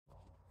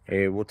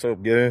Hey, what's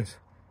up, guys?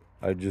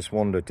 I just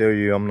wanted to tell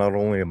you I'm not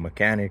only a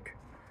mechanic,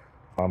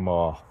 I'm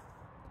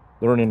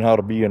learning how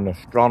to be an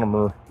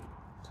astronomer.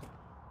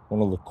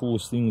 One of the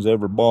coolest things I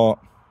ever bought.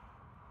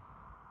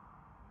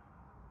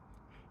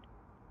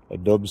 A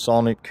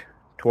Dobson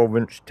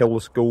 12-inch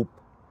telescope,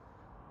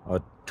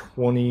 a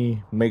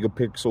 20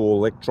 megapixel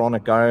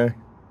electronic eye.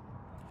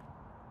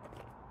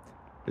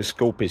 This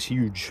scope is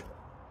huge.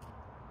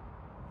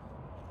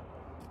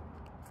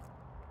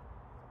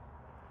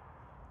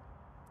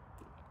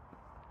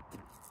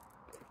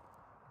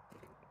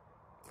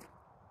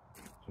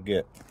 You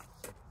get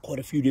quite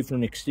a few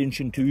different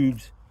extension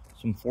tubes,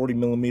 some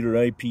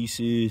 40mm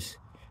eyepieces,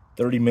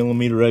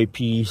 30mm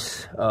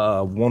eyepiece,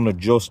 one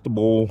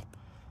adjustable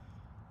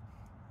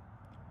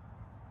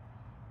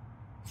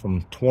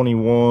from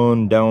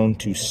 21 down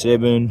to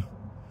 7.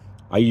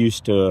 I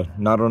used to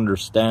not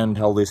understand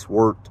how this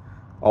worked.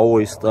 I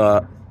always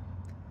thought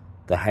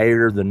the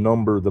higher the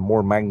number, the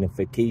more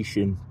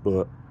magnification,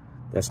 but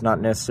that's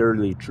not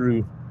necessarily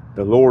true.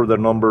 The lower the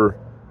number,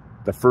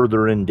 the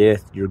further in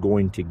depth you're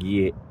going to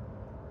get.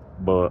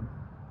 But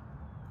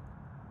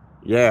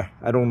yeah,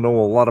 I don't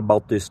know a lot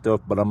about this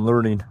stuff, but I'm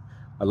learning.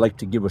 I'd like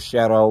to give a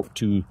shout out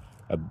to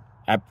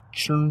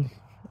Aperture.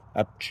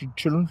 I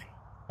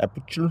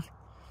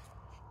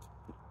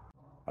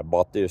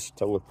bought this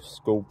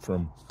telescope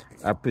from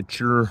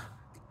Aperture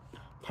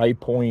High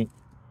Point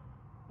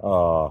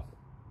on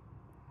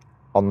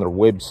their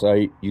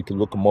website. You can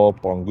look them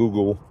up on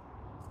Google.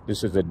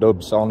 This is a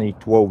Dobson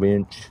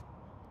 12-inch.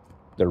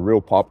 The real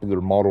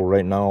popular model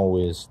right now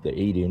is the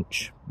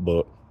 8-inch,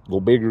 but go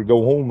big or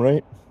go home,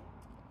 right?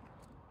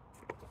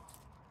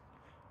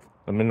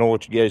 Let me know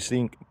what you guys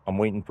think. I'm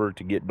waiting for it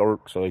to get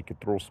dark so I can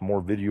throw some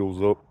more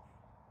videos up.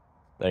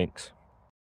 Thanks.